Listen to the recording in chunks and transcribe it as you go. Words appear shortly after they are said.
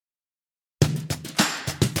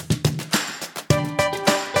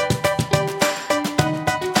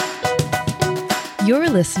You're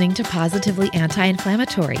listening to Positively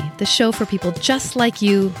Anti-Inflammatory, the show for people just like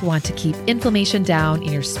you who want to keep inflammation down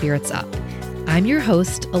and your spirits up. I'm your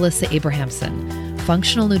host, Alyssa Abrahamson,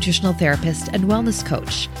 functional nutritional therapist and wellness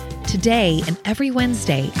coach. Today and every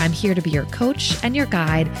Wednesday, I'm here to be your coach and your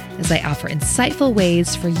guide as I offer insightful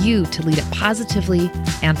ways for you to lead a positively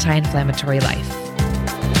anti-inflammatory life.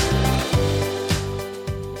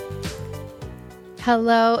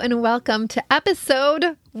 Hello and welcome to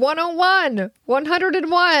episode 101.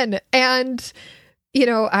 And, you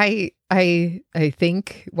know, I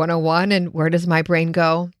think 101 and where does my brain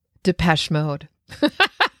go? Depeche Mode.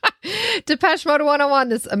 Depeche Mode 101,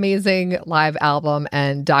 this amazing live album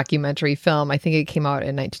and documentary film. I think it came out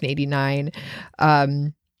in 1989.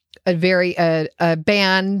 A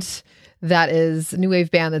band that is a new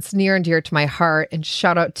wave band that's near and dear to my heart. And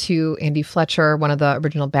shout out to Andy Fletcher, one of the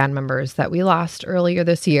original band members that we lost earlier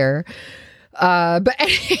this year. But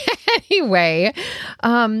anyway,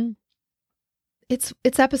 it's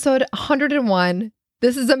episode 101.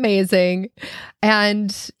 This is amazing.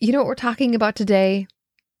 And you know what we're talking about today?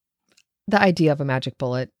 The idea of a magic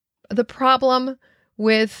bullet. The problem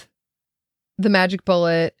with the magic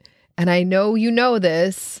bullet, and I know you know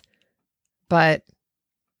this, but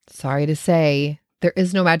sorry to say, there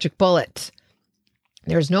is no magic bullet.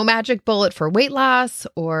 There's no magic bullet for weight loss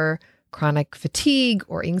or chronic fatigue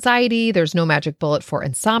or anxiety. There's no magic bullet for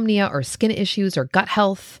insomnia or skin issues or gut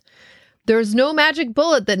health. There's no magic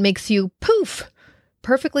bullet that makes you poof,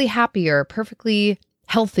 perfectly happy or perfectly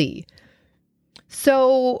healthy.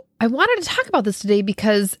 So I wanted to talk about this today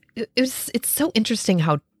because it's so interesting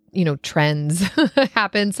how, trends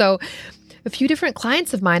happen. So a few different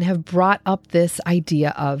clients of mine have brought up this idea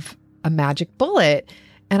of a magic bullet.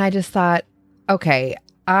 And I just thought, okay,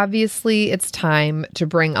 obviously it's time to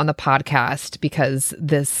bring on the podcast because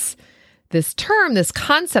this term, this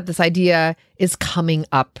concept, this idea is coming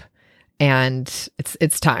up and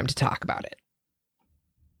it's time to talk about it.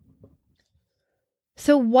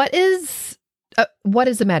 So what is a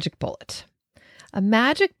magic bullet? A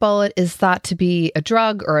magic bullet is thought to be a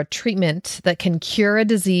drug or a treatment that can cure a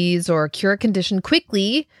disease or cure a condition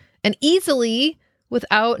quickly and easily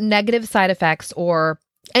without negative side effects or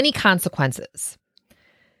any consequences.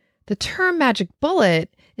 The term magic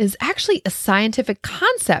bullet is actually a scientific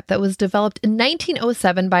concept that was developed in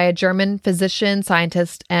 1907 by a German physician,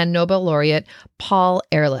 scientist, and Nobel laureate, Paul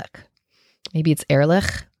Ehrlich. Maybe it's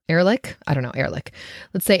Ehrlich? Ehrlich? I don't know, Ehrlich.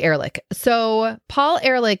 Let's say Ehrlich. So Paul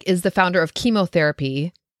Ehrlich is the founder of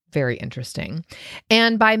chemotherapy. Very interesting.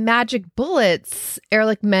 And by magic bullets,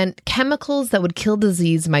 Ehrlich meant chemicals that would kill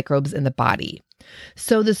disease microbes in the body.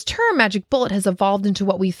 So this term magic bullet has evolved into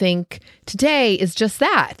what we think today is just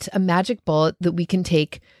that, a magic bullet that we can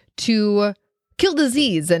take to kill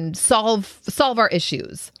disease and solve our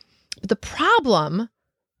issues. But the problem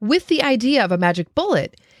with the idea of a magic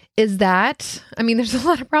bullet is that, there's a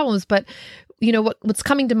lot of problems, but what's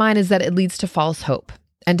coming to mind is that it leads to false hope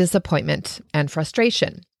and disappointment and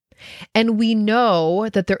frustration. And we know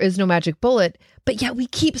that there is no magic bullet, but yet we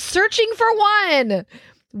keep searching for one.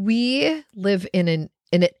 We live in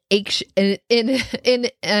an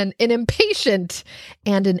impatient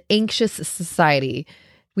and an anxious society.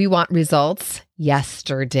 We want results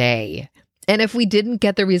yesterday. And if we didn't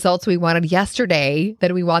get the results we wanted yesterday,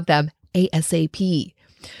 then we want them ASAP.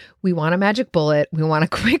 We want a magic bullet, we want a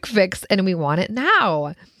quick fix, and we want it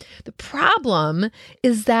now. The problem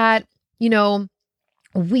is that,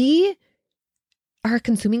 we are a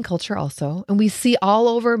consuming culture also, and we see all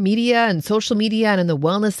over media and social media and in the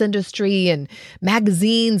wellness industry and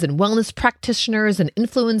magazines and wellness practitioners and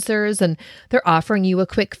influencers, and they're offering you a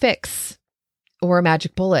quick fix or a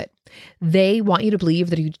magic bullet. They want you to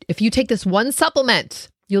believe that if you take this one supplement,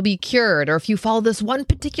 you'll be cured, or if you follow this one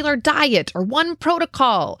particular diet or one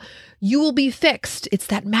protocol, you will be fixed. It's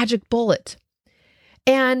that magic bullet.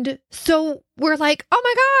 And so we're like, oh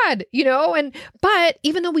my God, but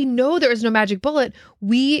even though we know there is no magic bullet,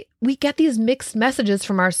 we get these mixed messages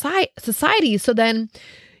from our society. So then,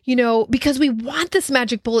 because we want this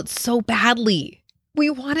magic bullet so badly, we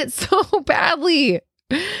want it so badly,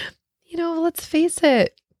 let's face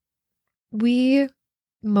it, we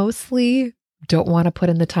mostly don't want to put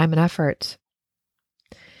in the time and effort.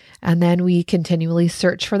 And then we continually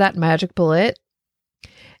search for that magic bullet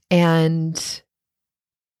and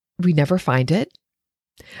we never find it.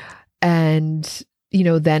 And,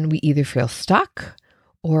 then we either feel stuck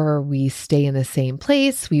or we stay in the same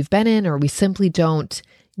place we've been in, or we simply don't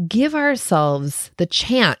give ourselves the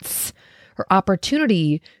chance or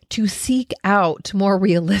opportunity to seek out more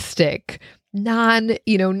realistic, non-linear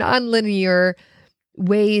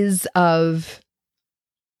ways of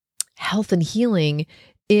health and healing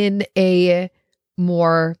in a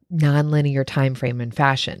more nonlinear time frame and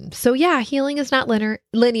fashion. So yeah, healing is not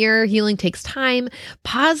linear. Healing takes time.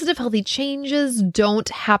 Positive, healthy changes don't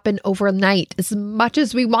happen overnight as much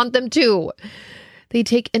as we want them to. They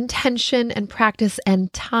take intention and practice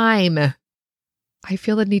and time. I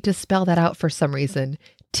feel the need to spell that out for some reason.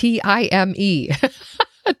 Time.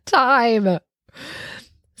 Time.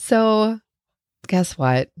 So guess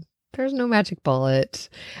what? There's no magic bullet.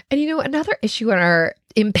 And another issue in our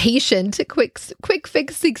impatient, quick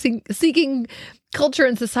fix seeking culture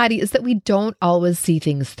and society is that we don't always see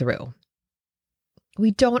things through.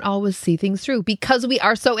 We don't always see things through because we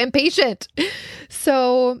are so impatient.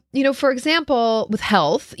 So, for example, with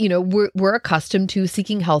health, we're accustomed to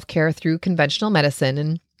seeking healthcare through conventional medicine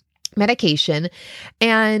and medication.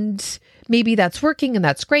 And maybe that's working and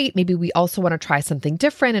that's great. Maybe we also want to try something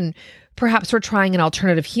different. And perhaps we're trying an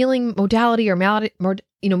alternative healing modality or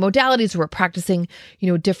modalities where we're practicing,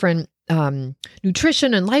 different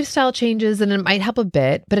nutrition and lifestyle changes. And it might help a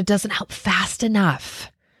bit, but it doesn't help fast enough.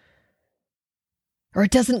 Or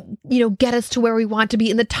it doesn't, get us to where we want to be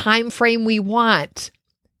in the time frame we want.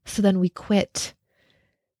 So then we quit.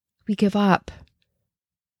 We give up.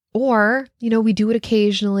 Or, we do it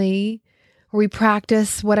occasionally, or we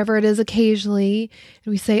practice whatever it is occasionally,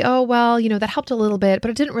 and we say, oh, well, that helped a little bit,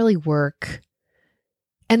 but it didn't really work.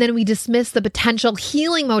 And then we dismiss the potential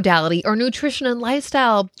healing modality or nutrition and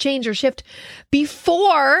lifestyle change or shift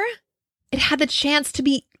before it had the chance to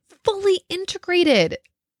be fully integrated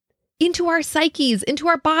into our psyches, into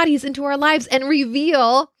our bodies, into our lives, and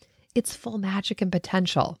reveal its full magic and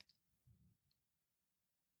potential.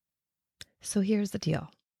 So here's the deal.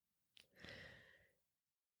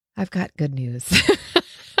 I've got good news.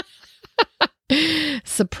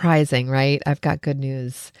 Surprising, right? I've got good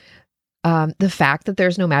news. The fact that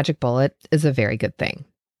there's no magic bullet is a very good thing.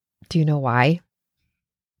 Do you know why?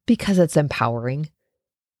 Because it's empowering.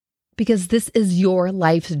 Because this is your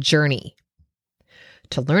life's journey.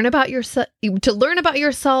 To learn about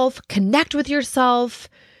yourself, connect with yourself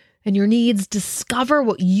and your needs, discover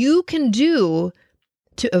what you can do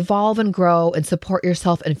to evolve and grow and support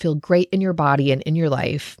yourself and feel great in your body and in your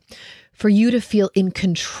life, for you to feel in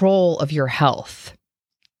control of your health.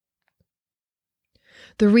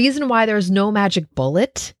 The reason why there's no magic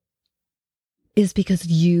bullet is because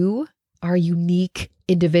you are a unique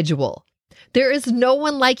individual. There is no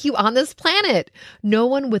one like you on this planet. No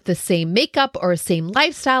one with the same makeup or same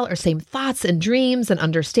lifestyle or same thoughts and dreams and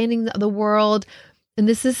understanding of the world. And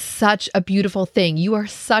this is such a beautiful thing. You are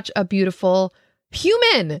such a beautiful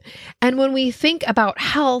human. And when we think about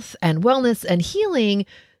health and wellness and healing,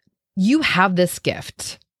 you have this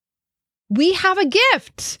gift. We have a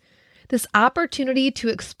gift. This opportunity to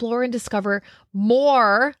explore and discover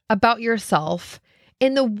more about yourself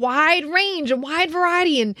in the wide range and wide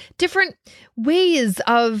variety and different ways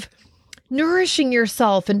of nourishing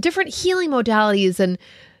yourself and different healing modalities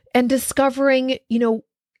and discovering,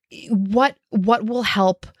 what will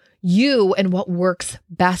help you and what works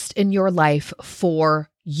best in your life for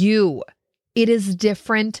you. It is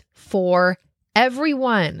different for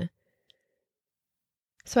everyone.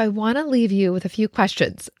 So I want to leave you with a few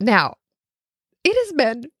questions. Now, it has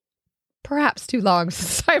been perhaps too long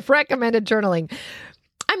since I've recommended journaling.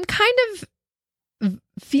 I'm kind of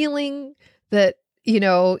feeling that, you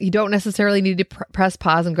don't necessarily need to press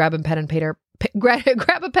pause and grab a pen and paper,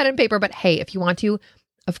 but hey, if you want to,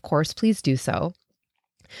 of course, please do so.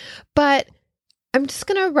 But I'm just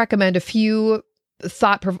going to recommend a few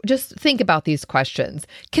just think about these questions.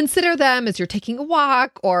 Consider them as you're taking a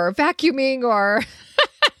walk or vacuuming or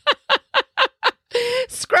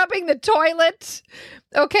scrubbing the toilet.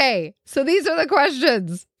 Okay, so these are the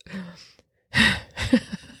questions.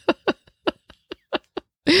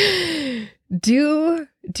 Do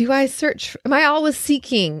I search? Am I always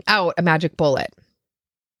seeking out a magic bullet?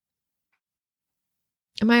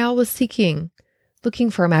 Am I always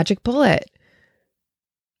looking for a magic bullet?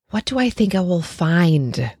 What do I think I will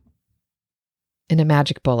find in a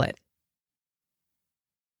magic bullet?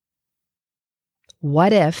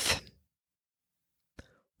 What if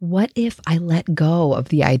I let go of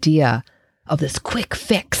the idea of this quick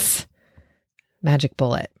fix magic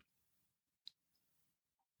bullet?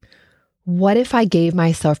 What if I gave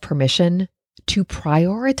myself permission to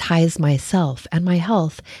prioritize myself and my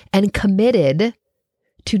health and committed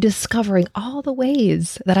to discovering all the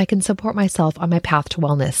ways that I can support myself on my path to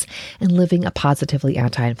wellness and living a positively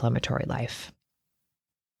anti-inflammatory life?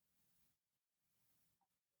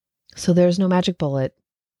 So there's no magic bullet,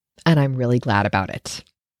 and I'm really glad about it.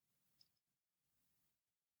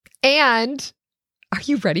 And Are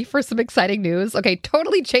you ready for some exciting news? Okay,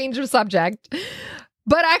 totally change of subject,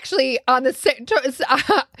 but actually on the same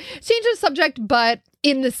change of subject, but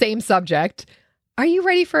in the same subject. Are you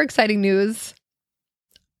ready for exciting news?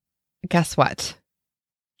 Guess what?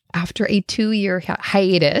 After a 2-year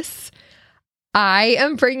hiatus, I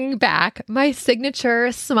am bringing back my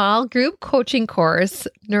signature small group coaching course,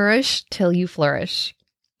 Nourish Till You Flourish.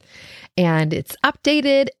 And it's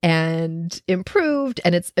updated and improved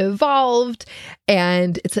and it's evolved.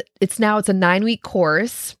 And it's a 9-week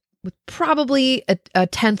course with probably a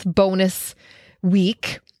 10th bonus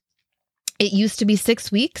week. It used to be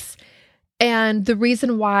 6 weeks. And the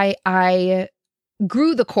reason why I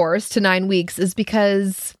grew the course to 9 weeks is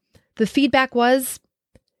because the feedback was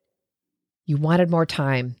you wanted more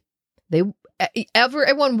time.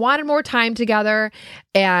 Everyone wanted more time together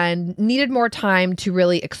and needed more time to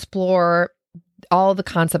really explore all the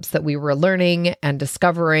concepts that we were learning and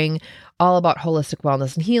discovering all about holistic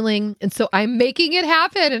wellness and healing. And so I'm making it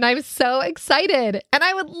happen and I'm so excited. And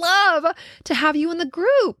I would love to have you in the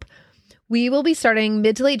group. We will be starting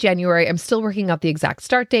mid to late January. I'm still working out the exact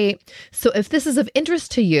start date. So if this is of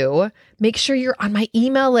interest to you, make sure you're on my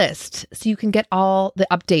email list so you can get all the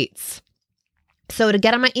updates. So to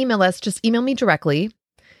get on my email list, just email me directly,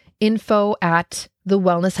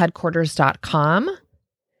 info@thewellnessheadquarters.com.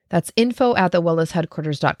 That's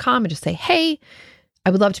info@thewellnessheadquarters.com, and just say, hey, I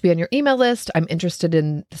would love to be on your email list. I'm interested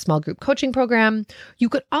in the small group coaching program. You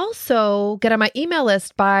could also get on my email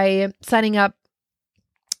list by signing up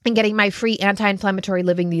and getting my free Anti-Inflammatory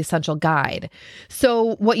Living, the Essential Guide.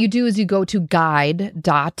 So what you do is you go to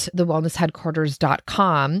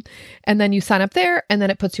guide.thewellnessheadquarters.com and then you sign up there and then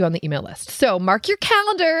it puts you on the email list. So mark your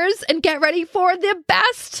calendars and get ready for the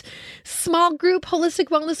best small group holistic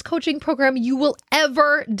wellness coaching program you will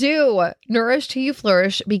ever do. Nourish Till You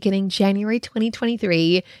Flourish, beginning January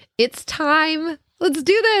 2023. It's time. Let's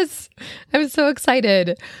do this. I'm so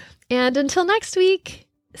excited. And until next week,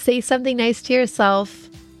 say something nice to yourself.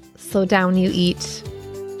 Slow down, you eat,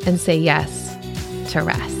 and say yes to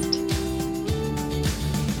rest.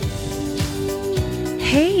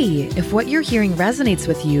 Hey, if what you're hearing resonates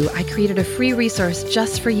with you, I created a free resource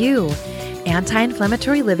just for you,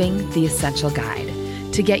 Anti-Inflammatory Living, the Essential Guide.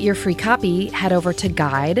 To get your free copy, head over to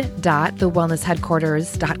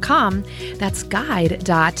guide.thewellnessheadquarters.com. That's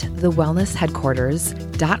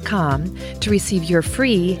guide.thewellnessheadquarters.com to receive your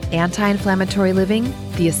free Anti-Inflammatory Living,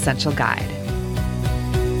 the Essential Guide.